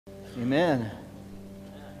Amen.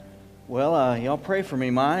 Well, y'all pray for me.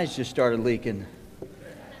 My eyes just started leaking.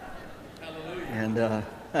 And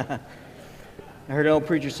I heard an old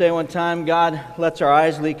preacher say one time, God lets our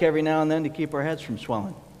eyes leak every now and then to keep our heads from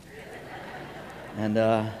swelling. And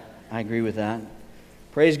I agree with that.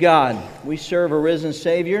 Praise God. We serve a risen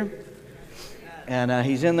Savior, and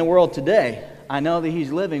He's in the world today. I know that He's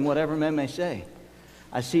living, whatever men may say.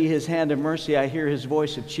 I see His hand of mercy. I hear His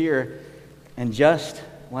voice of cheer. And just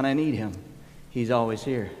when I need Him, He's always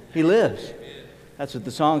here. He lives. That's what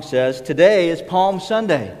the song says. Today is Palm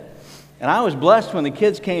Sunday. And I was blessed when the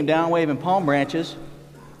kids came down waving palm branches.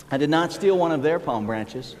 I did not steal one of their palm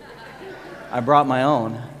branches. I brought my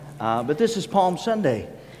own. But this is Palm Sunday.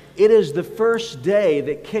 It is the first day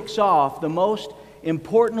that kicks off the most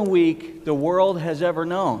important week the world has ever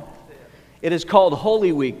known. It is called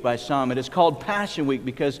Holy Week by some. It is called Passion Week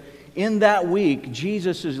because in that week,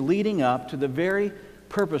 Jesus is leading up to the very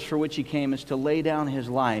purpose for which He came, is to lay down His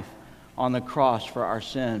life on the cross for our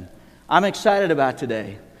sin. I'm excited about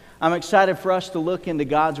today. I'm excited for us to look into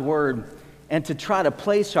God's Word and to try to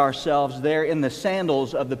place ourselves there in the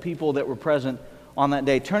sandals of the people that were present on that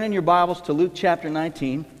day. Turn in your Bibles to Luke chapter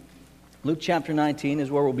 19. Luke chapter 19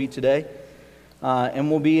 is where we'll be today.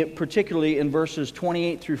 And we'll be particularly in verses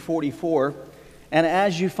 28 through 44. And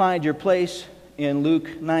as you find your place in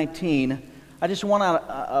Luke 19, I just want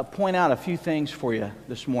to point out a few things for you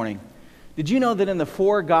this morning. Did you know that in the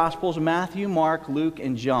four Gospels, Matthew, Mark, Luke,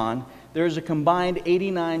 and John, there's a combined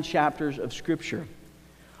 89 chapters of Scripture?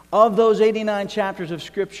 Of those 89 chapters of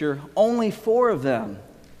Scripture, only 4 of them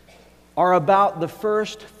are about the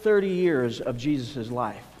first 30 years of Jesus'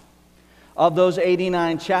 life. Of those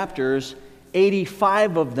 89 chapters,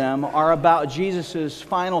 85 of them are about Jesus'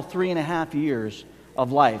 final 3.5 years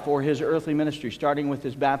of life, or His earthly ministry, starting with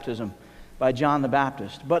His baptism by John the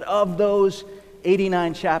Baptist. But of those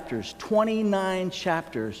 89 chapters, 29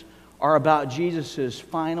 chapters are about Jesus'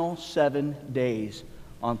 final 7 days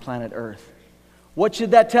on planet Earth. What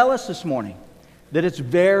should that tell us this morning? That it's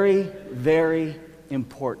very, very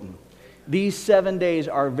important. These 7 days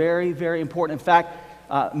are very, very important. In fact,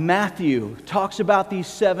 Matthew talks about these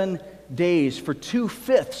 7 days for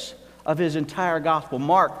 2/5 of his entire gospel.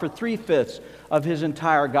 Mark for 3/5 of his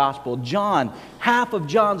entire gospel. John, half of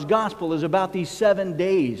John's gospel is about these 7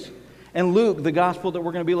 days. And Luke, the gospel that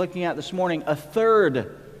we're going to be looking at this morning, 1/3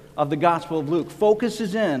 of the gospel of Luke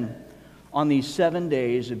focuses in on these 7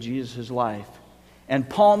 days of Jesus' life. And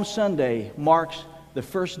Palm Sunday marks the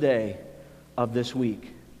first day of this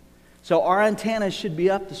week. So our antennas should be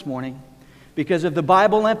up this morning, because if the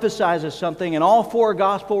Bible emphasizes something, and all 4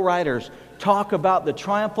 gospel writers talk about the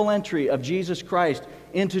triumphal entry of Jesus Christ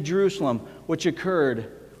into Jerusalem, which occurred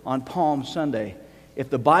on Palm Sunday. If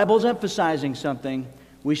the Bible's emphasizing something,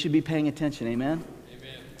 we should be paying attention. Amen?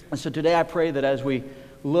 Amen. And so today I pray that as we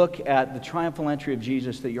look at the triumphal entry of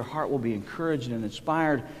Jesus, that your heart will be encouraged and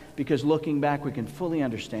inspired, because looking back we can fully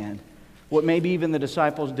understand what maybe even the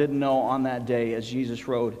disciples didn't know on that day as Jesus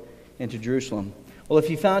rode into Jerusalem. Well, if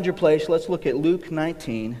you found your place, let's look at Luke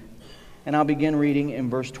 19, and I'll begin reading in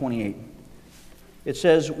verse 28. It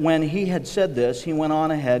says, "When he had said this, he went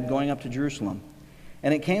on ahead, going up to Jerusalem.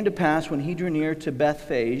 And it came to pass, when he drew near to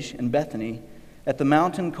Bethphage and Bethany, at the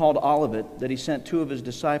mountain called Olivet, that he sent 2 of his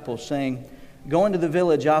disciples, saying, Go into the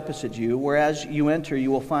village opposite you, where as you enter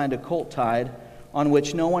you will find a colt tied, on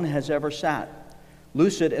which no one has ever sat.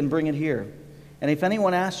 Loose it and bring it here. And if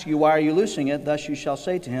anyone asks you, Why are you loosing it? Thus you shall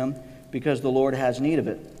say to him, Because the Lord has need of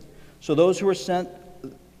it. So those who were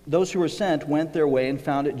sent went their way and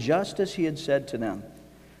found it just as he had said to them.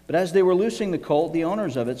 But as they were loosing the colt, the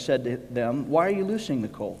owners of it said to them, Why are you loosing the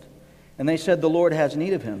colt? And they said, The Lord has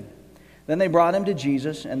need of him. Then they brought him to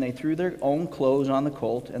Jesus, and they threw their own clothes on the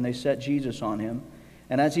colt, and they set Jesus on him.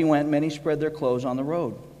 And as he went, many spread their clothes on the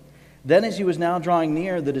road. Then as he was now drawing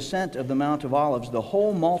near the descent of the Mount of Olives, the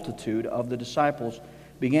whole multitude of the disciples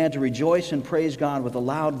began to rejoice and praise God with a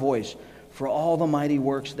loud voice for all the mighty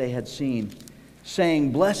works they had seen,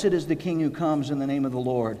 saying, Blessed is the King who comes in the name of the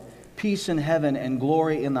Lord, peace in heaven and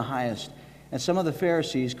glory in the highest. And some of the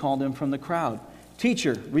Pharisees called him from the crowd,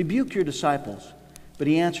 Teacher, rebuke your disciples. But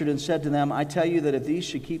he answered and said to them, I tell you that if these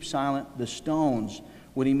should keep silent, the stones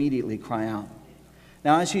would immediately cry out.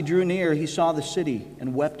 Now as he drew near, he saw the city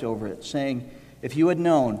and wept over it, saying, If you had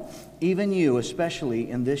known, even you, especially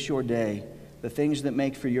in this your day, the things that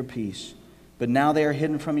make for your peace, but now they are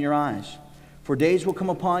hidden from your eyes. For days will come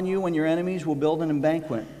upon you when your enemies will build an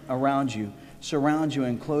embankment around you, surround you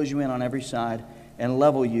and close you in on every side, and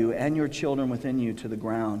level you and your children within you to the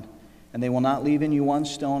ground. And they will not leave in you one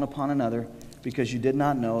stone upon another, because you did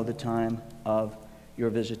not know the time of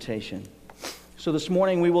your visitation. So this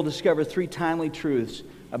morning we will discover 3 timely truths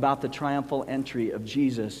about the triumphal entry of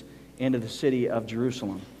Jesus into the city of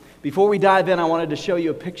Jerusalem. Before we dive in, I wanted to show you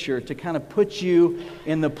a picture to kind of put you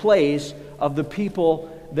in the place of the people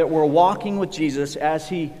that were walking with Jesus as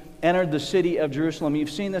he entered the city of Jerusalem. You've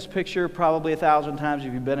seen this picture probably 1,000 times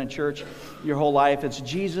if you've been in church your whole life. It's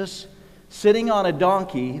Jesus sitting on a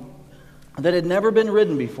donkey that had never been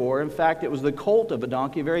ridden before. In fact, it was the colt of a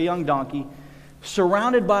donkey, a very young donkey,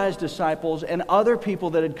 surrounded by his disciples and other people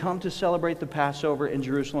that had come to celebrate the Passover in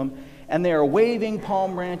Jerusalem. And they are waving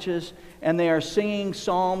palm branches, and they are singing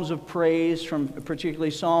psalms of praise from particularly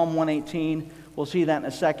Psalm 118. We'll see that in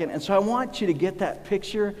a second. And so I want you to get that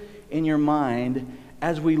picture in your mind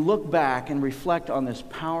as we look back and reflect on this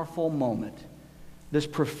powerful moment, this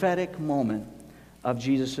prophetic moment of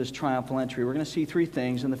Jesus' triumphal entry. We're going to see 3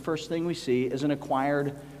 things, and the first thing we see is an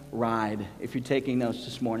acquired ride, if you're taking notes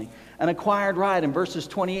this morning. An acquired ride in verses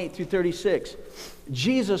 28 through 36.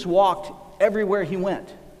 Jesus walked everywhere he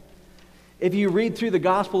went. If you read through the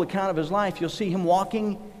gospel account of his life, you'll see him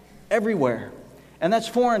walking everywhere. And that's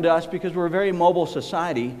foreign to us because we're a very mobile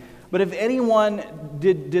society. But if anyone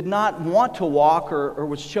did not want to walk or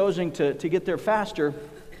was choosing to get there faster,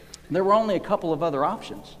 there were only a couple of other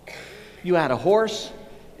options. You had a horse,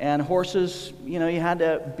 and horses, you had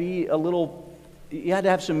to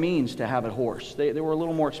have some means to have a horse. They were a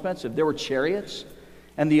little more expensive. There were chariots,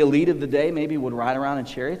 and the elite of the day maybe would ride around in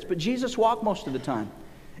chariots. But Jesus walked most of the time,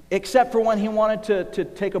 except for when he wanted to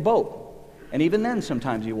take a boat. And even then,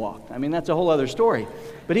 sometimes he walked. I mean, that's a whole other story.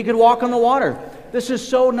 But he could walk on the water. This is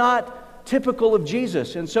so not typical of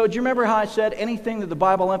Jesus. And so, do you remember how I said anything that the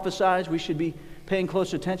Bible emphasized we should be paying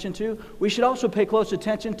close attention to? We should also pay close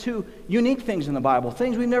attention to unique things in the Bible,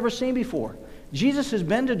 things we've never seen before. Jesus has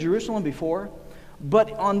been to Jerusalem before,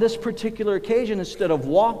 but on this particular occasion, instead of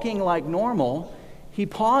walking like normal, he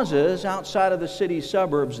pauses outside of the city's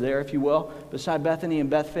suburbs there, if you will, beside Bethany and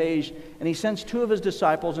Bethphage, and he sends 2 of his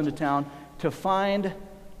disciples into town to find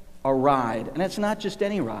a ride. And it's not just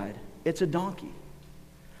any ride, it's a donkey.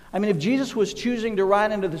 I mean, if Jesus was choosing to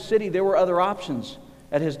ride into the city, there were other options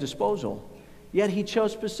at his disposal. Yet he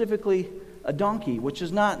chose specifically a donkey, which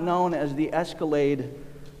is not known as the Escalade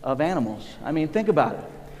of animals. I mean, think about it.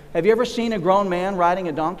 Have you ever seen a grown man riding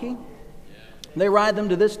a donkey? They ride them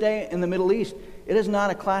to this day in the Middle East. It is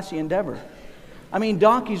not a classy endeavor. I mean,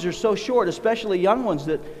 donkeys are so short, especially young ones,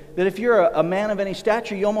 that if you're a man of any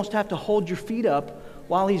stature, you almost have to hold your feet up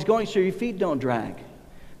while he's going so your feet don't drag.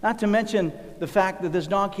 Not to mention the fact that this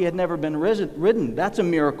donkey had never been ridden. That's a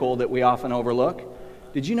miracle that we often overlook.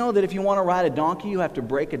 Did you know that if you want to ride a donkey, you have to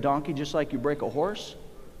break a donkey just like you break a horse?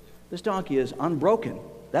 This donkey is unbroken.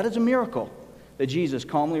 That is a miracle that Jesus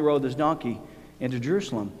calmly rode this donkey into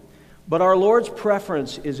Jerusalem. But our Lord's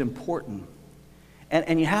preference is important.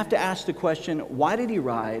 And you have to ask the question, why did he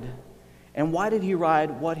ride? And why did he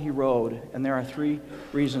ride what he rode? And there are 3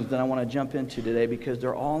 reasons that I want to jump into today because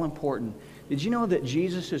they're all important. Did you know that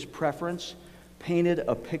Jesus' preference painted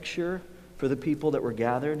a picture for the people that were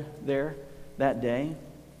gathered there that day?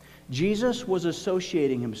 Jesus was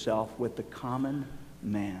associating himself with the common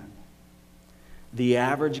man, the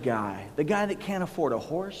average guy, the guy that can't afford a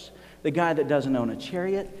horse, the guy that doesn't own a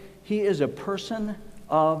chariot. He is a person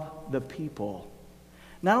of the people.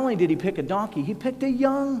 Not only did he pick a donkey, he picked a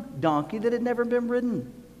young donkey that had never been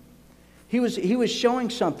ridden. He was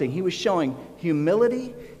showing something. He was showing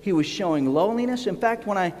humility. He was showing lowliness. In fact,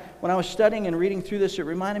 when I was studying and reading through this, it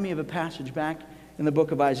reminded me of a passage back in the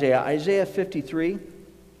book of Isaiah. Isaiah 53.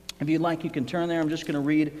 If you'd like, you can turn there. I'm just going to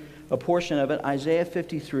read a portion of it. Isaiah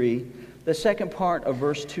 53, the second part of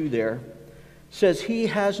verse 2 there, says, he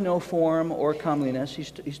has no form or comeliness.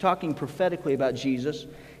 He's talking prophetically about Jesus.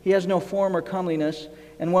 He has no form or comeliness,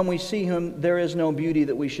 and when we see him, there is no beauty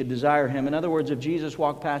that we should desire him. In other words, if Jesus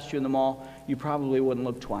walked past you in the mall, you probably wouldn't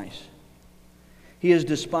look twice. He is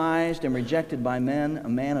despised and rejected by men, a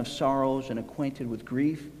man of sorrows and acquainted with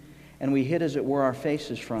grief, and we hid, as it were, our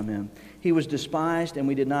faces from him. He was despised, and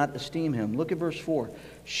we did not esteem him. Look at verse 4.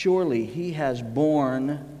 Surely he has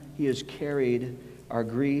carried our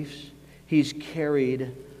griefs. He's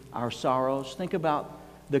carried our sorrows. Think about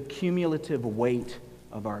the cumulative weight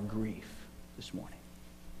of our grief this morning.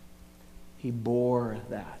 He bore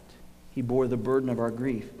that. He bore the burden of our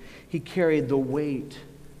grief. He carried the weight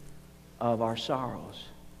of our sorrows.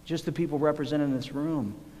 Just the people represented in this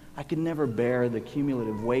room. I could never bear the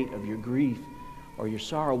cumulative weight of your grief or your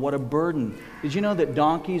sorrow. What a burden. Did you know that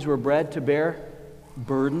donkeys were bred to bear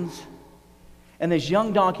burdens? And this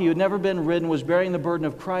young donkey who had never been ridden was bearing the burden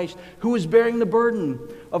of Christ, who was bearing the burden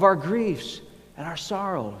of our griefs and our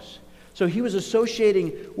sorrows. So he was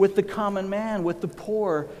associating with the common man, with the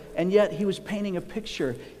poor, and yet he was painting a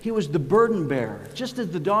picture. He was the burden bearer. Just as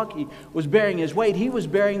the donkey was bearing his weight, he was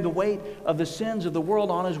bearing the weight of the sins of the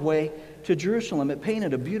world on his way to Jerusalem. It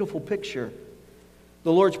painted a beautiful picture.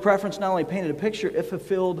 The Lord's preference not only painted a picture, it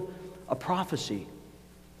fulfilled a prophecy.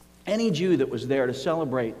 Any Jew that was there to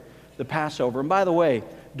celebrate the Passover, and by the way,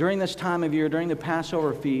 during this time of year, during the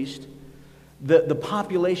Passover feast, the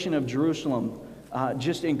population of Jerusalem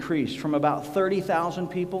just increased from about 30,000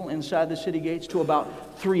 people inside the city gates to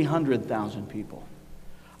about 300,000 people.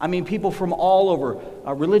 I mean, people from all over,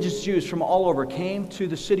 religious Jews from all over, came to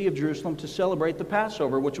the city of Jerusalem to celebrate the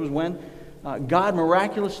Passover, which was when God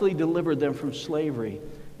miraculously delivered them from slavery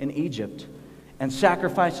in Egypt. And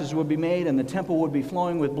sacrifices would be made, and the temple would be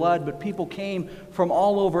flowing with blood, but people came from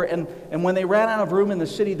all over, and when they ran out of room in the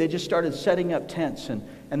city, they just started setting up tents,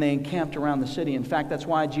 and they encamped around the city. In fact, that's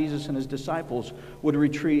why Jesus and his disciples would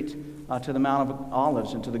retreat to the Mount of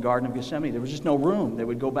Olives and to the Garden of Gethsemane. There was just no room. They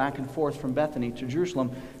would go back and forth from Bethany to Jerusalem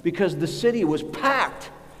because the city was packed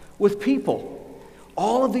with people.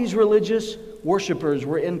 All of these religious worshipers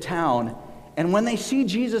were in town, and when they see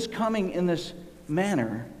Jesus coming in this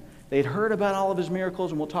manner, they'd heard about all of his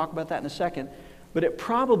miracles, and we'll talk about that in a second, but it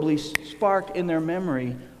probably sparked in their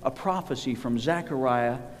memory a prophecy from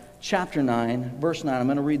Zechariah chapter 9, verse 9. I'm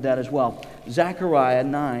going to read that as well. Zechariah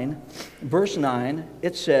 9, verse 9,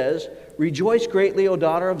 it says, "Rejoice greatly, O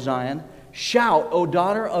daughter of Zion. Shout, O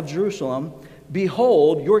daughter of Jerusalem.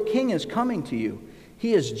 Behold, your king is coming to you.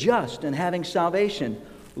 He is just and having salvation,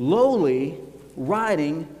 lowly,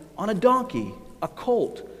 riding on a donkey, a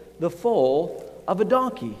colt, the foal of a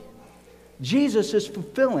donkey." Jesus is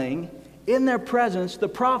fulfilling in their presence the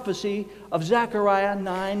prophecy of Zechariah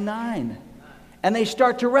 9:9. And they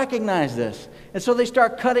start to recognize this. And so they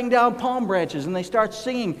start cutting down palm branches, and they start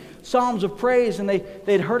singing psalms of praise, and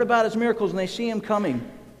they'd heard about his miracles, and they see him coming.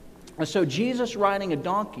 And so Jesus riding a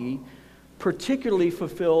donkey particularly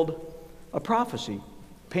fulfilled a prophecy.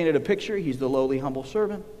 Painted a picture. He's the lowly, humble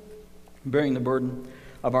servant, bearing the burden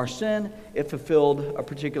of our sin. It fulfilled a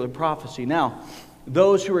particular prophecy. Now,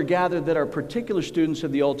 those who are gathered that are particular students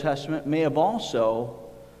of the Old Testament may have also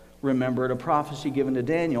remembered a prophecy given to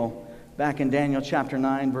Daniel back in Daniel chapter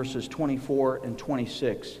 9, verses 24 and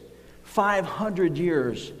 26. 500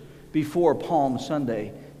 years before Palm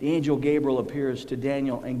Sunday, the angel Gabriel appears to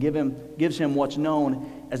Daniel and gives him what's known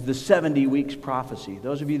as the 70 weeks prophecy.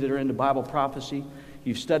 Those of you that are into Bible prophecy,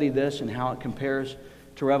 you've studied this and how it compares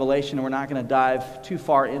to Revelation, and we're not going to dive too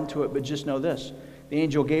far into it, but just know this. The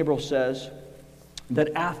angel Gabriel says that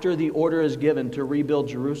after the order is given to rebuild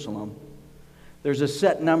Jerusalem, there's a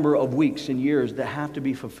set number of weeks and years that have to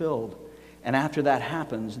be fulfilled. And after that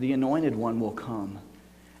happens, the Anointed One will come,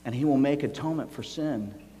 and he will make atonement for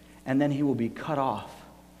sin, and then he will be cut off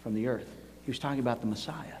from the earth. He was talking about the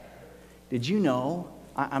Messiah. Did you know,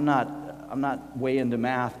 I'm not way into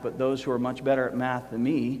math, but those who are much better at math than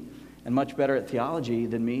me and much better at theology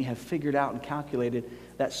than me have figured out and calculated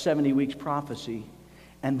that 70 weeks prophecy.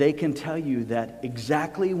 And they can tell you that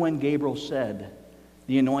exactly when Gabriel said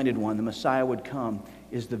the Anointed One, the Messiah, would come,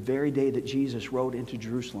 is the very day that Jesus rode into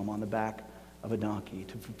Jerusalem on the back of a donkey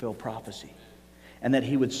to fulfill prophecy. And that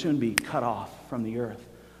he would soon be cut off from the earth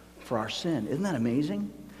for our sin. Isn't that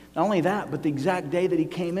amazing? Not only that, but the exact day that he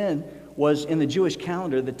came in was in the Jewish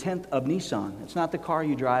calendar, the 10th of Nisan. It's not the car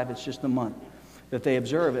you drive, it's just the month that they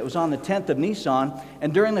observe. It was on the 10th of Nisan,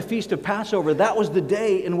 and during the Feast of Passover, that was the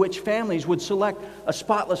day in which families would select a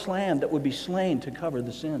spotless lamb that would be slain to cover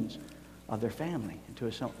the sins of their family and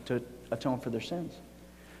to atone for their sins.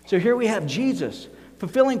 So here we have Jesus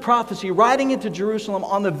fulfilling prophecy, riding into Jerusalem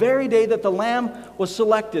on the very day that the lamb was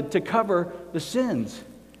selected to cover the sins.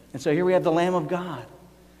 And so here we have the Lamb of God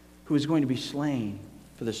who is going to be slain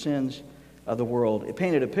for the sins of the world. It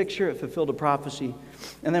painted a picture, it fulfilled a prophecy,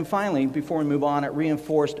 and then finally, before we move on, it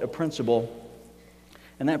reinforced a principle,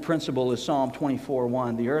 and that principle is Psalm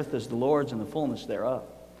 24:1. The earth is the Lord's and the fullness thereof.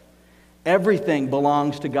 Everything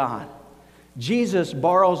belongs to God. Jesus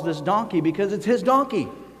borrows this donkey because it's his donkey.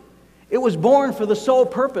 It was born for the sole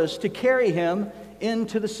purpose to carry him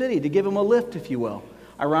into the city, to give him a lift, if you will.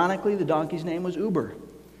 Ironically, the donkey's name was Uber.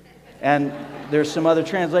 And there's some other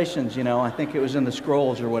translations, I think it was in the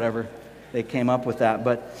scrolls or whatever. They came up with that.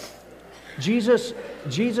 But Jesus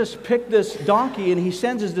picked this donkey, and he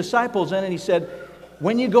sends his disciples in, and he said,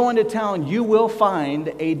 when you go into town, you will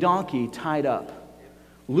find a donkey tied up.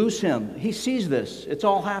 Loose him. He sees this. It's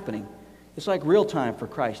all happening. It's like real time for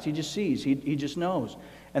Christ. He just sees. He just knows.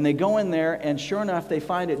 And they go in there, and sure enough, they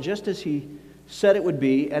find it just as he said it would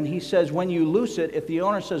be. And he says, when you loose it, if the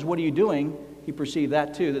owner says, what are you doing? he perceived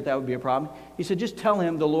that too, that would be a problem. He said, just tell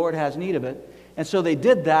him the Lord has need of it. And so they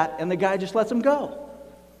did that, and the guy just lets him go.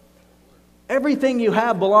 Everything you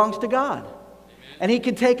have belongs to God. And he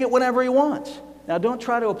can take it whenever he wants. Now, don't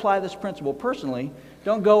try to apply this principle personally.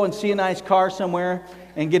 Don't go and see a nice car somewhere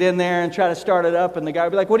and get in there and try to start it up, and the guy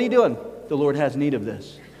will be like, what are you doing? The Lord has need of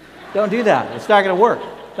this. Don't do that. It's not going to work.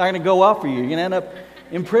 It's not going to go well for you. You're going to end up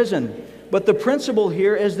in prison. But the principle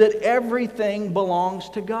here is that everything belongs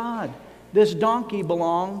to God. This donkey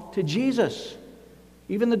belonged to Jesus.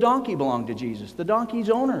 Even the donkey belonged to Jesus. The donkey's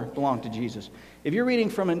owner belonged to Jesus. If you're reading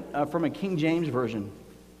from a King James version,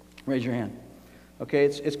 raise your hand. Okay,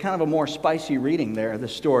 it's kind of a more spicy reading there,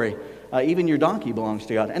 this story. Even your donkey belongs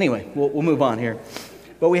to God. Anyway, we'll move on here.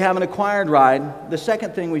 But we have an acquired ride. The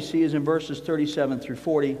second thing we see is in verses 37 through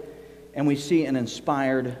 40, and we see an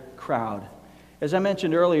inspired crowd. As I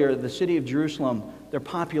mentioned earlier, the city of Jerusalem, their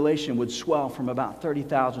population would swell from about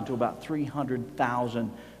 30,000 to about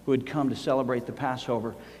 300,000 who had come to celebrate the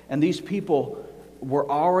Passover. And these people were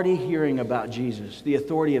already hearing about Jesus, the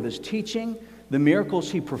authority of his teaching, the miracles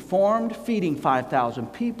he performed, feeding 5,000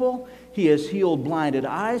 people. He has healed blinded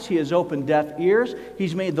eyes. He has opened deaf ears.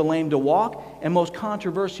 He's made the lame to walk. And most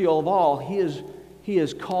controversial of all, he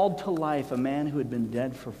has called to life a man who had been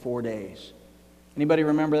dead for 4 days. Anybody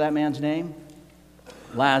remember that man's name?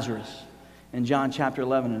 Lazarus. In John chapter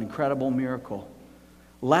 11, an incredible miracle.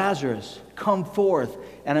 Lazarus, come forth.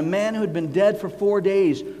 And a man who had been dead for 4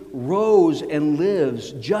 days rose and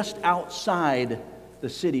lives just outside the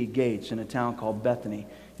city gates in a town called Bethany.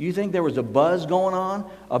 You think there was a buzz going on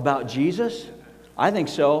about Jesus? I think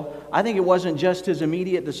so. I think it wasn't just his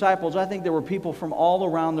immediate disciples. I think there were people from all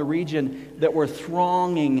around the region that were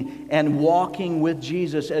thronging and walking with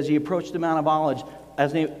Jesus as he approached the Mount of Olives.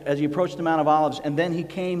 As he approached the Mount of Olives, and then he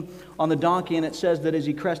came on the donkey, and it says that as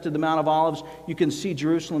he crested the Mount of Olives, you can see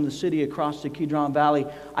Jerusalem, the city, across the Kidron Valley.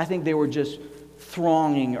 I think they were just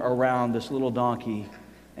thronging around this little donkey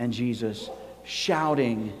and Jesus,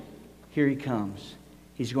 shouting, here he comes.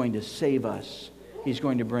 He's going to save us. He's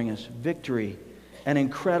going to bring us victory. An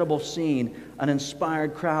incredible scene, an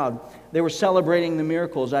inspired crowd. They were celebrating the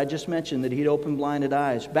miracles. I just mentioned that he'd opened blinded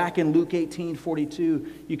eyes. Back in Luke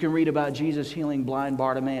 18:42, you can read about Jesus healing blind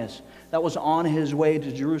Bartimaeus. That was on his way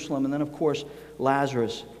to Jerusalem. And then, of course,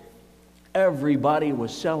 Lazarus. Everybody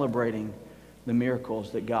was celebrating the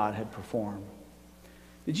miracles that God had performed.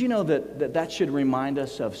 Did you know that should remind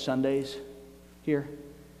us of Sundays here?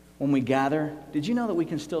 When we gather, did you know that we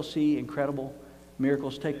can still see incredible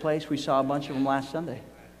miracles take place? We saw a bunch of them last Sunday.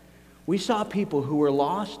 We saw people who were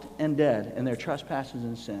lost and dead in their trespasses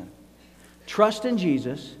and sin. Trust in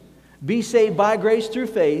Jesus, be saved by grace through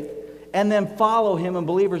faith, and then follow him in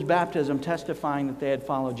believers' baptism, testifying that they had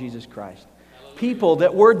followed Jesus Christ. People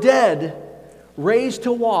that were dead, raised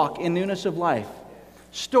to walk in newness of life.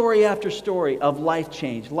 Story after story of life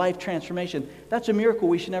change, life transformation. That's a miracle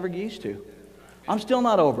we should never get used to. I'm still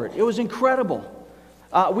not over it. It was incredible.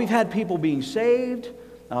 We've had people being saved,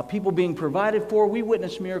 people being provided for. We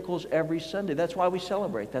witness miracles every Sunday. That's why we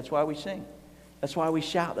celebrate. That's why we sing. That's why we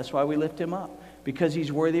shout. That's why we lift him up. Because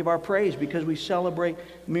he's worthy of our praise. Because we celebrate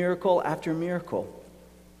miracle after miracle.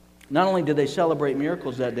 Not only did they celebrate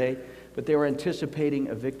miracles that day, but they were anticipating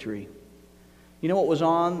a victory. You know what was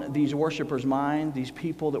on these worshipers' mind? These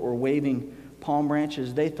people that were waving palm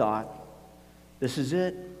branches, they thought, this is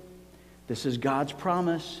it. This is God's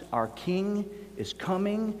promise. Our King is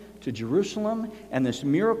coming to Jerusalem, and this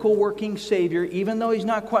miracle-working Savior, even though he's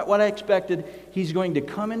not quite what I expected, he's going to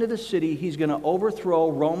come into the city, he's going to overthrow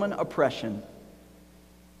Roman oppression,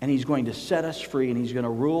 and he's going to set us free, and he's going to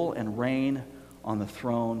rule and reign on the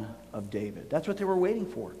throne of David. That's what they were waiting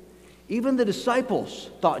for. Even the disciples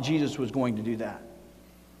thought Jesus was going to do that.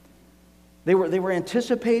 They were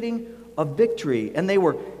anticipating a victory,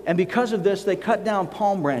 and because of this, they cut down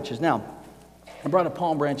palm branches. Now, I brought a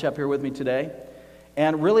palm branch up here with me today.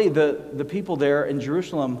 And really, the people there in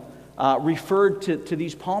Jerusalem referred to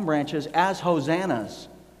these palm branches as hosannas.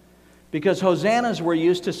 Because hosannas were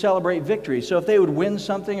used to celebrate victory. So if they would win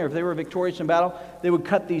something or if they were victorious in battle, they would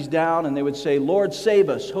cut these down and they would say, Lord, save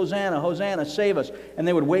us. Hosanna, Hosanna, save us. And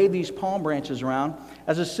they would wave these palm branches around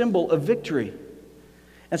as a symbol of victory.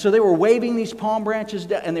 And so they were waving these palm branches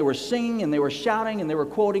down, and they were singing and they were shouting and they were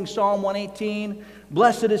quoting Psalm 118.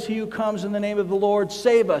 Blessed is he who comes in the name of the Lord.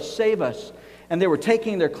 Save us, save us. And they were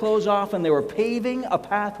taking their clothes off and they were paving a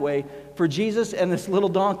pathway for Jesus and this little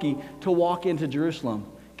donkey to walk into Jerusalem.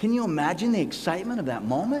 Can you imagine the excitement of that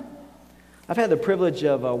moment? I've had the privilege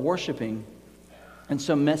of worshiping in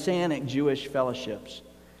some Messianic Jewish fellowships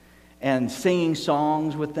and singing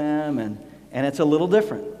songs with them, and it's a little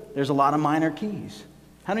different. There's a lot of minor keys.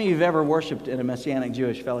 How many of you have ever worshiped in a Messianic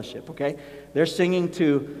Jewish fellowship, okay? They're singing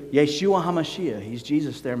to Yeshua HaMashiach. He's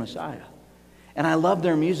Jesus, their Messiah. And I love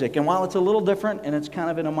their music. And while it's a little different and it's kind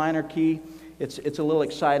of in a minor key, it's a little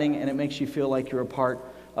exciting and it makes you feel like you're a part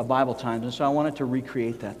of Bible Times. And so I wanted to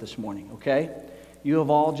recreate that this morning, okay? You have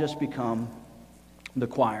all just become the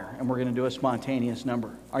choir, and we're going to do a spontaneous number.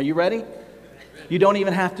 Are you ready? You don't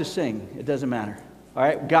even have to sing. It doesn't matter. All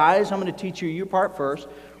right, guys, I'm going to teach you your part first.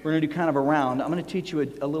 We're going to do kind of a round. I'm going to teach you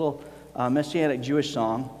a little Messianic Jewish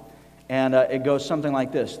song, and it goes something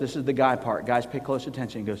like this. This is the guy part. Guys, pay close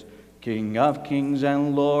attention. It goes, King of kings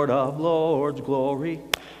and Lord of lords, glory,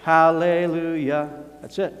 hallelujah.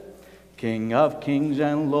 That's it. King of kings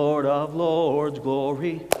and Lord of lords,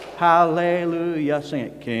 glory, hallelujah. Sing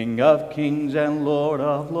it. King of kings and Lord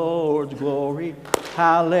of lords, glory,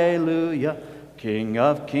 hallelujah. King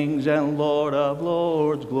of kings and Lord of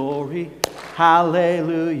lords, glory,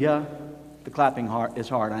 hallelujah. The clapping is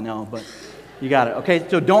hard, I know, but you got it. Okay,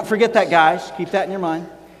 so don't forget that, guys. Keep that in your mind.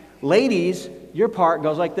 Ladies, your part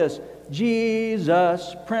goes like this.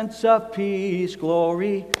 Jesus, Prince of Peace,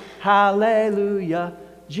 glory, hallelujah.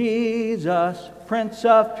 Jesus, Prince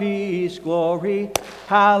of Peace, glory,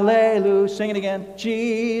 hallelujah. Sing it again.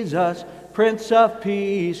 Jesus, Prince of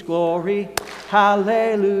Peace, glory,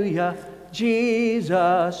 hallelujah.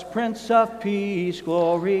 Jesus, Prince of Peace,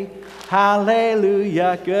 glory,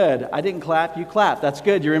 hallelujah. Good. I didn't clap, you clapped. That's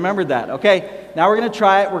good. You remembered that. Okay, now we're going to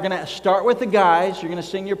try it. We're going to start with the guys. You're going to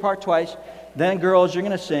sing your part twice. Then girls, you're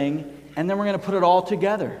going to sing. And then we're going to put it all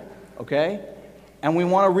together. Okay? And we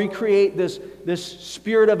want to recreate this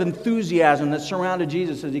spirit of enthusiasm that surrounded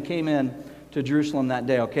Jesus as he came in to Jerusalem that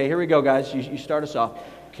day. Okay, here we go, guys. You start us off.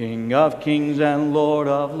 King of kings and Lord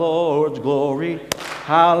of lords, glory,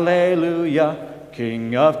 hallelujah.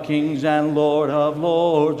 King of kings and Lord of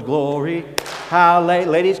lords, glory, hallelujah.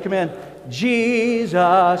 Ladies, come in.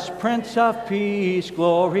 Jesus, Prince of Peace,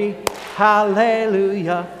 glory,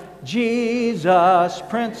 hallelujah. Jesus,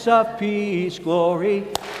 Prince of Peace, glory,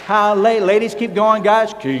 hallelujah. Ladies, keep going,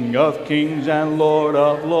 guys. King of kings and Lord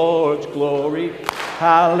of lords, glory,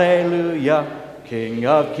 hallelujah. King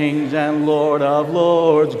of kings and Lord of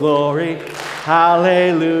lords, glory,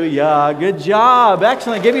 hallelujah. Good job.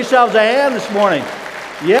 Excellent. Give yourselves a hand this morning.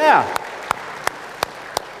 Yeah.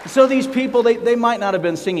 So these people, they might not have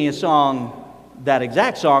been singing a song, that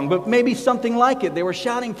exact song, but maybe something like it. They were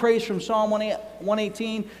shouting praise from Psalm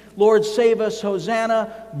 118. Lord, save us,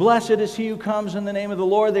 Hosanna. Blessed is he who comes in the name of the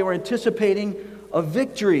Lord. They were anticipating a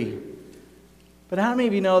victory. But how many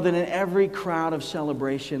of you know that in every crowd of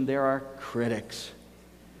celebration there are critics?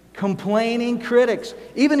 Complaining critics.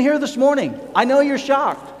 Even here this morning. I know you're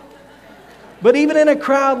shocked. But even in a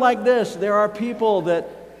crowd like this, there are people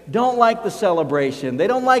that don't like the celebration. They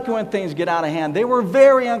don't like it when things get out of hand. They were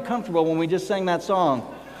very uncomfortable when we just sang that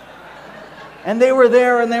song. And they were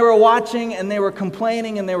there and they were watching and they were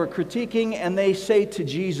complaining and they were critiquing, and they say to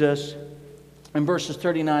Jesus in verses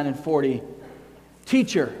 39 and 40,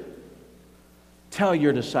 Teacher, tell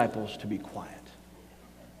your disciples to be quiet.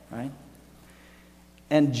 Right?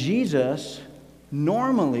 And Jesus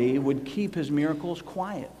normally would keep his miracles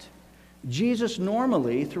quiet. Jesus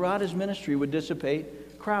normally, throughout his ministry, would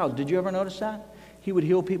dissipate crowds. Did you ever notice that? He would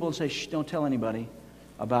heal people and say, shh, don't tell anybody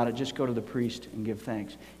about it. Just go to the priest and give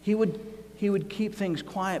thanks. He would keep things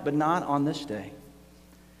quiet, but not on this day.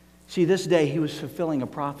 See, this day he was fulfilling a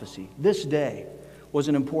prophecy. This day was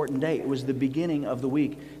an important day. It was the beginning of the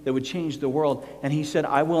week that would change the world. And he said,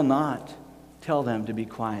 I will not tell them to be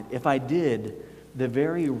quiet. If I did, the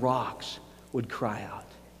very rocks would cry out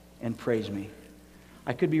and praise me.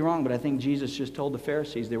 I could be wrong, but I think Jesus just told the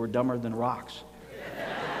Pharisees they were dumber than rocks.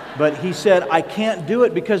 But he said, I can't do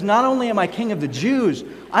it because not only am I king of the Jews,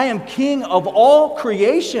 I am king of all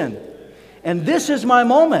creation. And this is my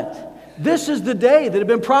moment. This is the day that had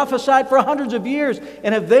been prophesied for hundreds of years.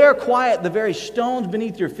 And if they are quiet, the very stones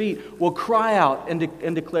beneath your feet will cry out and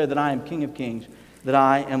declare that I am King of Kings, that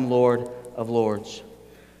I am Lord of Lords.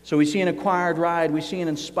 So we see an acquired ride, we see an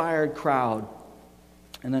inspired crowd.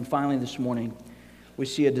 And then finally this morning, we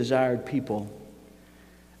see a desired people.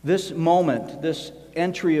 This moment, this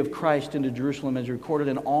entry of Christ into Jerusalem is recorded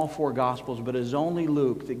in all four Gospels, but it is only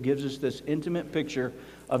Luke that gives us this intimate picture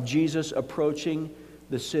of Jesus approaching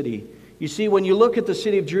the city. You see, when you look at the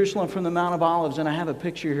city of Jerusalem from the Mount of Olives, and I have a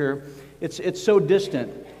picture here, it's so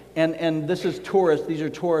distant. And this is tourists, these are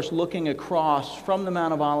tourists looking across from the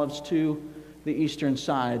Mount of Olives to the eastern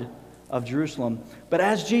side of Jerusalem. But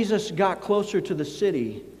as Jesus got closer to the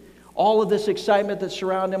city, all of this excitement that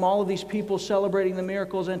surrounded him, all of these people celebrating the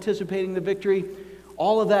miracles, anticipating the victory,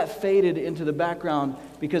 all of that faded into the background,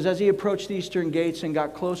 because as he approached the eastern gates and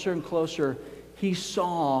got closer and closer, He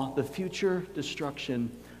saw the future destruction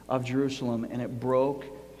of Jerusalem, and it broke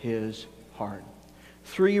his heart.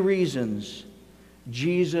 3 reasons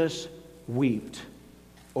Jesus wept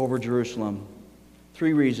over Jerusalem.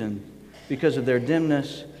 3 reasons. Because of their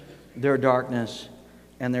dimness, their darkness,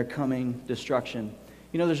 and their coming destruction.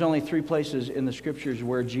 You know, there's only 3 places in the Scriptures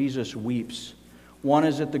where Jesus weeps. One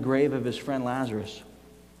is at the grave of his friend Lazarus.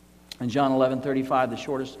 In John 11:35, the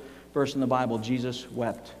shortest verse in the Bible, Jesus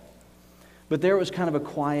wept. But there was kind of a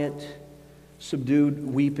quiet,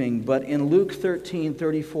 subdued weeping. But in Luke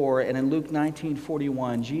 13:34 and in Luke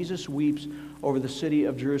 19:41, Jesus weeps over the city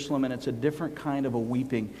of Jerusalem, and it's a different kind of a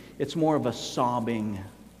weeping. It's more of a sobbing.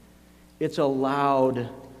 It's a loud,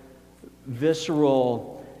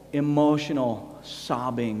 visceral, emotional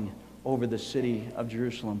sobbing over the city of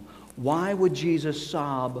Jerusalem. Why would Jesus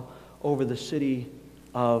sob over the city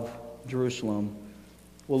of Jerusalem?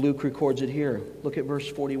 Well, Luke records it here. Look at verse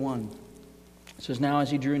 41. It says, "Now as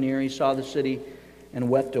he drew near, he saw the city and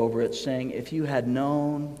wept over it, saying, 'If you had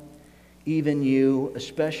known, even you,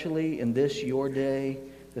 especially in this your day,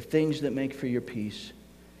 the things that make for your peace.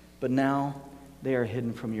 But now they are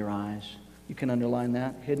hidden from your eyes.'" You can underline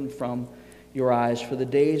that. Hidden from your eyes. "For the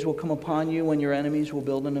days will come upon you when your enemies will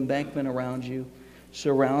build an embankment around you,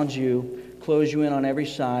 surround you, close you in on every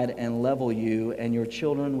side, and level you and your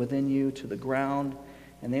children within you to the ground,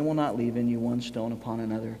 and they will not leave in you one stone upon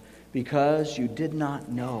another, because you did not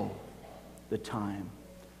know the time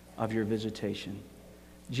of your visitation."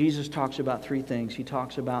 Jesus talks about 3 things. He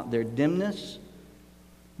talks about their dimness.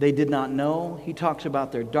 They did not know. He talks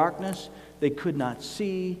about their darkness. They could not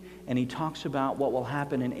see. And he talks about what will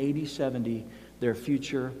happen in AD 70, their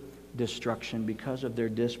future destruction because of their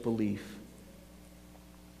disbelief.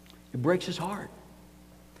 It breaks his heart.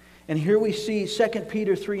 And here we see 2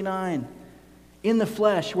 Peter 3:9 in the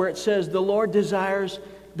flesh, where it says, "The Lord desires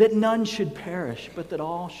that none should perish, but that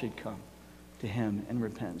all should come to him in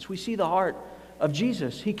repentance." We see the heart of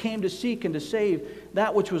Jesus. He came to seek and to save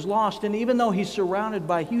that which was lost. And even though he's surrounded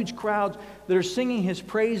by huge crowds that are singing his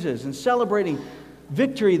praises and celebrating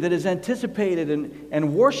victory that is anticipated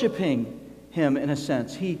and worshiping him in a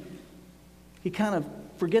sense, he kind of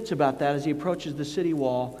forgets about that as he approaches the city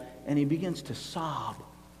wall, and he begins to sob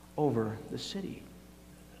over the city.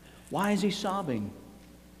 Why is he sobbing?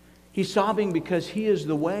 He's sobbing because he is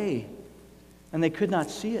the way, and they could not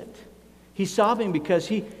see it. He's sobbing because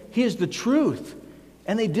he is the truth,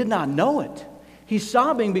 and they did not know it. He's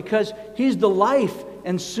sobbing because he's the life,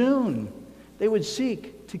 and soon they would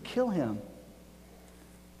seek to kill him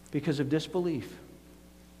because of disbelief.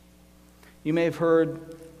 You may have heard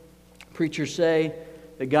preachers say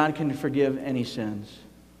that God can forgive any sins.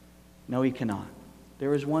 No, he cannot.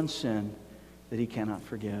 There is one sin that he cannot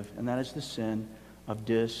forgive, and that is the sin of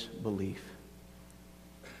disbelief.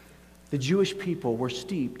 The Jewish people were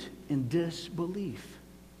steeped in disbelief.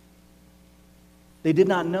 They did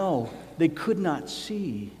not know. They could not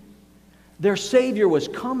see. Their Savior was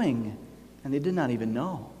coming, and they did not even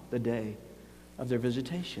know the day of their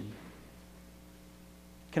visitation.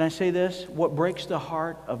 Can I say this? What breaks the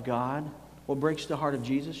heart of God, what breaks the heart of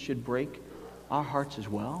Jesus, should break our hearts as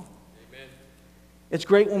well. Amen. It's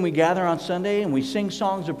great when we gather on Sunday and we sing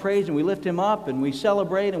songs of praise and we lift him up and we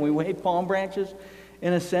celebrate and we wave palm branches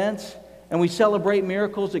in a sense. And we celebrate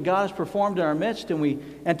miracles that God has performed in our midst, and we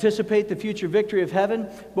anticipate the future victory of heaven.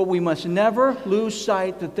 But we must never lose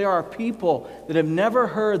sight that there are people that have never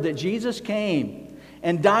heard that Jesus came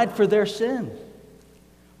and died for their sin.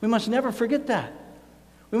 We must never forget that.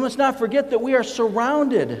 We must not forget that we are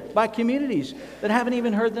surrounded by communities that haven't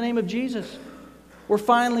even heard the name of Jesus. We're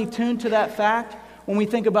finally tuned to that fact when we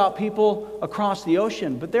think about people across the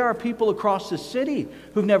ocean. But there are people across the city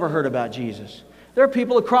who've never heard about Jesus. There are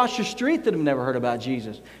people across your street that have never heard about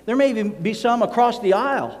Jesus. There may even be some across the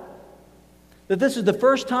aisle that this is the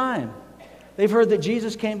first time they've heard that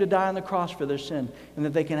Jesus came to die on the cross for their sin and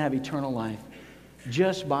that they can have eternal life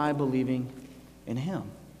just by believing in him.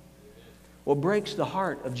 What breaks the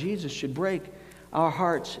heart of Jesus should break our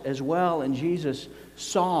hearts as well. And Jesus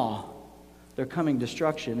saw their coming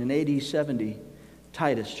destruction. In AD 70,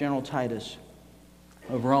 Titus, General Titus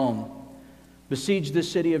of Rome, besieged the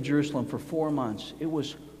city of Jerusalem for 4 months. It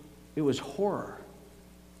was horror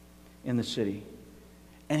in the city.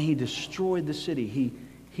 And he destroyed the city.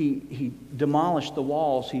 He demolished the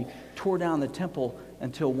walls. He tore down the temple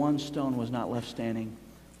until one stone was not left standing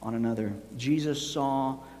on another. Jesus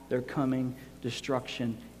saw their coming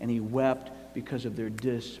destruction, and he wept because of their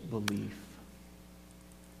disbelief.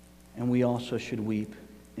 And we also should weep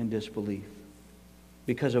in disbelief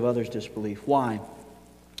because of others' disbelief. Why?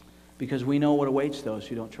 Because we know what awaits those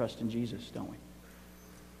who don't trust in Jesus, don't we?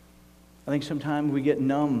 I think sometimes we get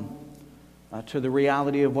numb to the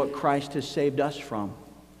reality of what Christ has saved us from.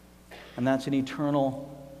 And that's an eternal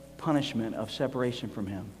punishment of separation from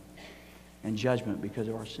Him and judgment because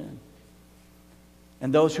of our sin.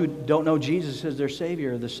 And those who don't know Jesus as their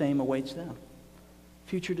Savior, the same awaits them.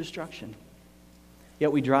 Future destruction.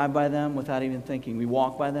 Yet we drive by them without even thinking. We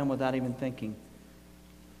walk by them without even thinking.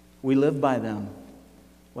 We live by them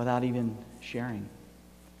without even sharing.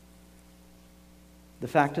 The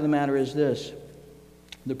fact of the matter is this: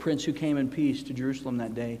 the Prince who came in peace to Jerusalem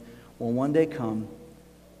that day will one day come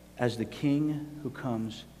as the King who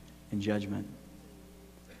comes in judgment.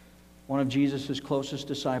 One of Jesus' closest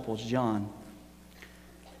disciples, John,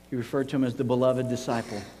 he referred to him as the beloved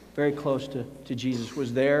disciple, very close to Jesus,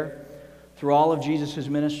 was there through all of Jesus'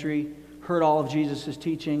 ministry, heard all of Jesus'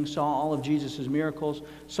 teaching, saw all of Jesus' miracles,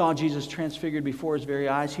 saw Jesus transfigured before his very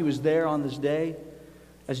eyes. He was there on this day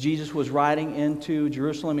as Jesus was riding into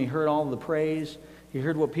Jerusalem. He heard all of the praise. He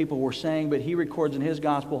heard what people were saying, but he records in his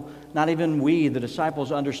gospel, not even we, the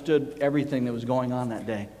disciples, understood everything that was going on that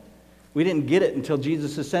day. We didn't get it until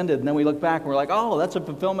Jesus ascended, and then we look back and we're like, oh, that's a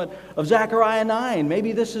fulfillment of Zechariah 9.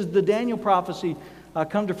 Maybe this is the Daniel prophecy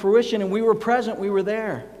come to fruition, and we were present, we were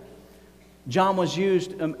there. John was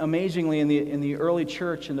used amazingly in the early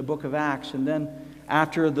church in the book of Acts, and then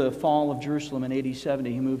after the fall of Jerusalem in AD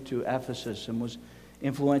 70, he moved to Ephesus and was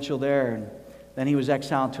influential there. And then he was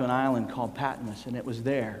exiled to an island called Patmos, and it was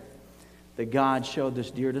there that God showed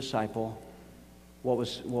this dear disciple what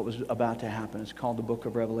was about to happen. It's called the book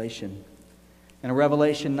of Revelation. And in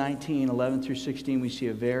Revelation 19, 11 through 16, we see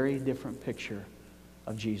a very different picture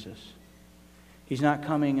of Jesus. He's not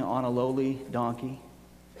coming on a lowly donkey.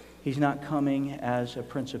 He's not coming as a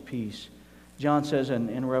Prince of Peace. John says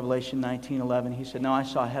in Revelation 19:11, he said, "Now I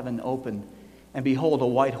saw heaven open, and behold, a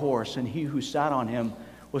white horse, and he who sat on him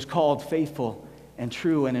was called Faithful and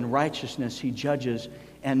True, and in righteousness he judges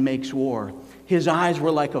and makes war. His eyes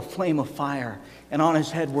were like a flame of fire, and on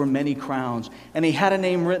his head were many crowns. And he had a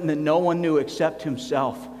name written that no one knew except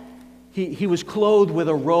himself. He was clothed with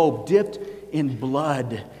a robe dipped in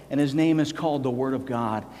blood, and his name is called the Word of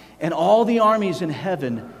God. And all the armies in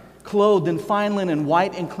heaven, clothed in fine linen,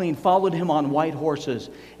 white and clean, followed him on white horses.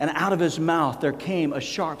 And out of his mouth there came a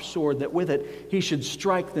sharp sword, that with it he should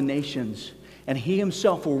strike the nations. And he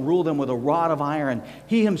himself will rule them with a rod of iron.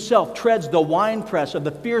 He himself treads the winepress of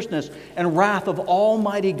the fierceness and wrath of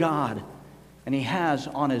Almighty God. And he has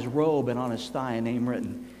on his robe and on his thigh a name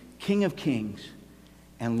written, King of Kings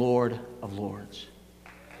and Lord of Lords."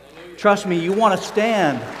 Trust me, you want to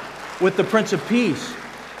stand with the Prince of Peace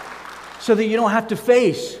so that you don't have to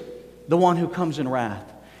face the one who comes in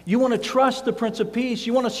wrath. You want to trust the Prince of Peace.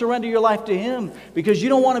 You want to surrender your life to Him because you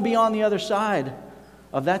don't want to be on the other side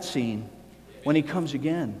of that scene when He comes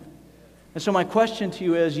again. And so my question to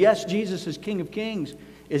you is, yes, Jesus is King of Kings.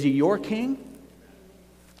 Is He your King?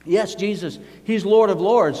 Yes, Jesus, He's Lord of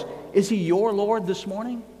Lords. Is He your Lord this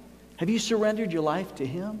morning? Have you surrendered your life to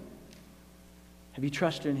Him? Have you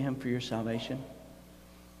trusted in Him for your salvation?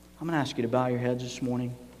 I'm going to ask you to bow your heads this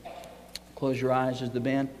morning. Close your eyes as the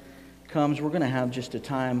band comes. We're going to have just a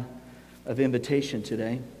time of invitation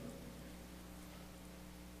today.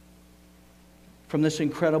 From this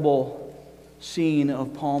incredible scene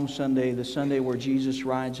of Palm Sunday, the Sunday where Jesus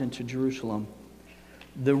rides into Jerusalem,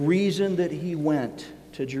 the reason that He went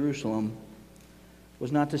to Jerusalem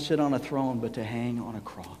was not to sit on a throne, but to hang on a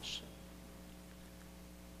cross.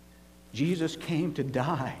 Jesus came to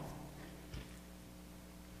die.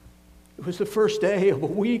 It was the first day of a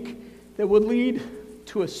week that would lead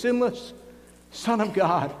to a sinless Son of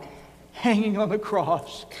God hanging on the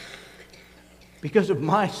cross because of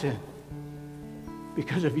my sin,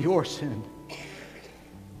 because of your sin.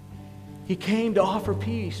 He came to offer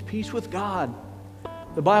peace, peace with God.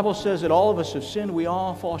 The Bible says that all of us have sinned. We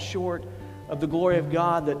all fall short of the glory of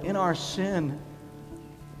God, that in our sin,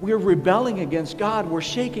 we're rebelling against God. We're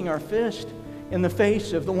shaking our fist in the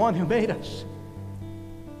face of the one who made us.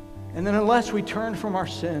 And then unless we turn from our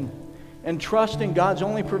sin and trust in God's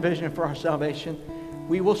only provision for our salvation,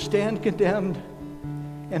 we will stand condemned.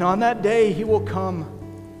 And on that day, He will come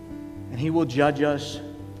and He will judge us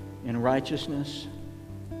in righteousness,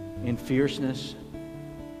 in fierceness,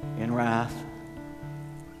 in wrath.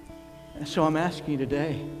 And so I'm asking you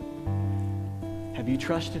today, have you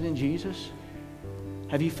trusted in Jesus?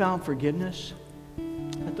 Have you found forgiveness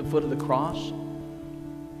at the foot of the cross?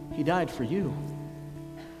 He died for you.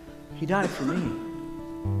 He died for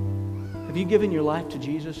me. Have you given your life to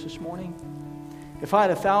Jesus this morning? If I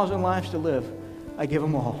had 1,000 lives to live, I give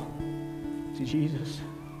them all to Jesus.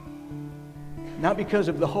 Not because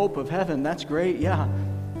of the hope of heaven, that's great, yeah,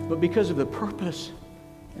 but because of the purpose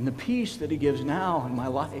and the peace that He gives now in my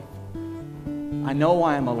life. I know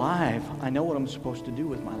why I'm alive. I know what I'm supposed to do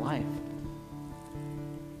with my life.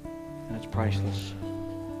 And it's priceless.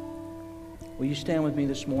 Will you stand with me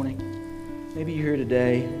this morning? Maybe you're here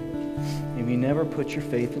today. Maybe you never put your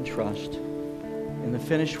faith and trust in the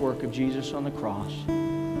finished work of Jesus on the cross.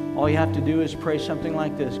 All you have to do is pray something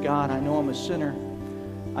like this: God, I know I'm a sinner.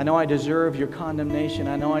 I know I deserve your condemnation.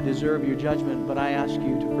 I know I deserve your judgment, but I ask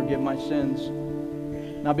you to forgive my sins.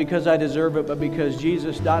 Not because I deserve it, but because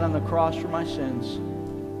Jesus died on the cross for my sins.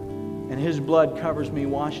 And His blood covers me,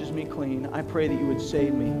 washes me clean. I pray that you would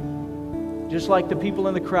save me. Just like the people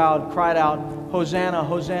in the crowd cried out, Hosanna,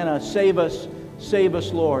 Hosanna, save us,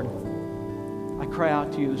 Lord. I cry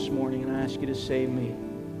out to you this morning and I ask you to save me.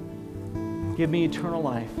 Give me eternal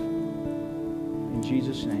life. In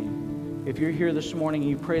Jesus' name. If you're here this morning and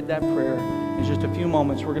you prayed that prayer, in just a few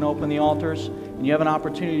moments we're going to open the altars and you have an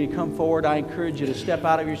opportunity to come forward. I encourage you to step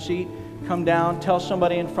out of your seat, come down, tell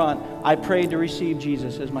somebody in front, I prayed to receive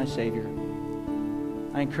Jesus as my Savior.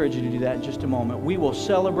 I encourage you to do that in just a moment. We will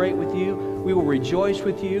celebrate with you. We will rejoice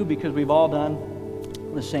with you because we've all done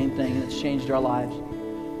the same thing and it's changed our lives.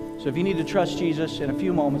 So if you need to trust Jesus, in a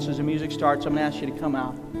few moments as the music starts, I'm going to ask you to come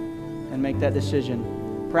out and make that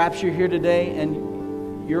decision. Perhaps you're here today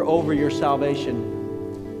and you're over your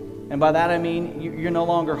salvation. And by that I mean you're no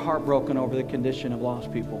longer heartbroken over the condition of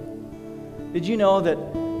lost people. Did you know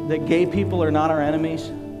that gay people are not our enemies?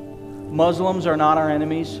 Muslims are not our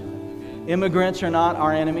enemies. Immigrants are not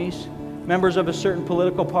our enemies. Members of a certain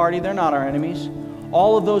political party, they're not our enemies.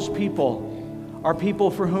 All of those people are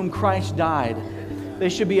people for whom Christ died. They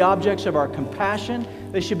should be objects of our compassion.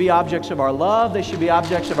 They should be objects of our love. They should be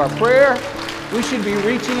objects of our prayer. We should be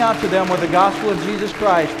reaching out to them with the gospel of Jesus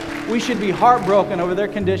Christ. We should be heartbroken over their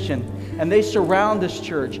condition. And they surround this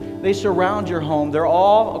church. They surround your home. They're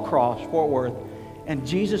all across Fort Worth. And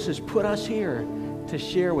Jesus has put us here to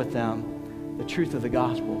share with them the truth of the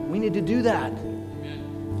gospel. We need to do that.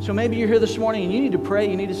 So maybe you're here this morning and you need to pray.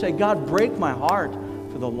 You need to say, God, break my heart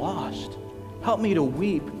for the lost. Help me to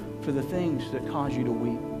weep for the things that cause you to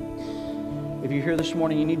weep. If you're here this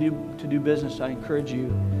morning, you need to do business. I encourage you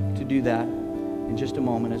to do that in just a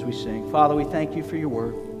moment as we sing. Father, we thank you for your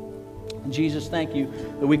word. And Jesus, thank you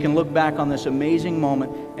that we can look back on this amazing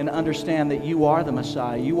moment and understand that you are the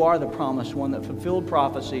Messiah. You are the promised one that fulfilled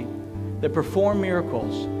prophecy, that performed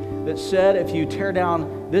miracles, that said if you tear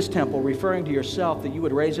down this temple, referring to yourself, that you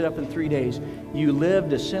would raise it up in 3 days. You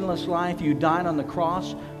lived a sinless life. You died on the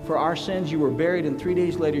cross for our sins. You were buried, and 3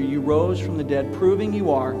 days later you rose from the dead, proving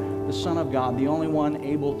you are the Son of God, the only one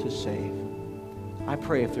able to save. I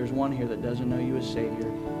pray if there's one here that doesn't know you as Savior,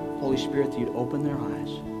 Holy Spirit, that you'd open their eyes,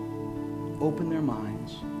 open their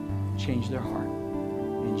minds, change their heart.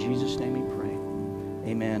 In Jesus' name we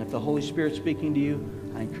pray. Amen. If the Holy Spirit's speaking to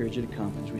you, I encourage you to come as we